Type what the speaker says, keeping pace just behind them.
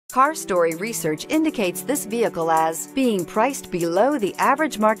Car Story research indicates this vehicle as being priced below the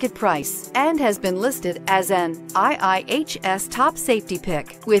average market price and has been listed as an IIHS top safety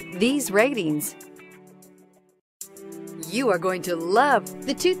pick with these ratings. You are going to love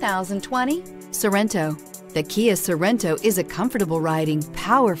the 2020 Sorento. The Kia Sorento is a comfortable riding,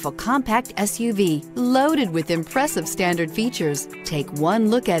 powerful compact SUV loaded with impressive standard features. Take one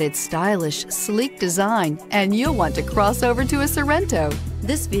look at its stylish, sleek design and you'll want to cross over to a Sorento.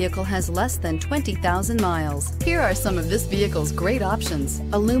 This vehicle has less than 20,000 miles. Here are some of this vehicle's great options: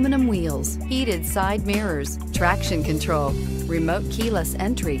 aluminum wheels, heated side mirrors, traction control, remote keyless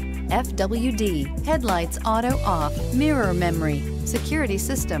entry, FWD, headlights auto off, mirror memory, security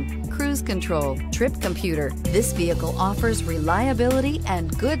system, cruise control, trip computer. This vehicle offers reliability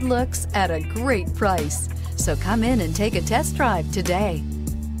and good looks at a great price. So come in and take a test drive today.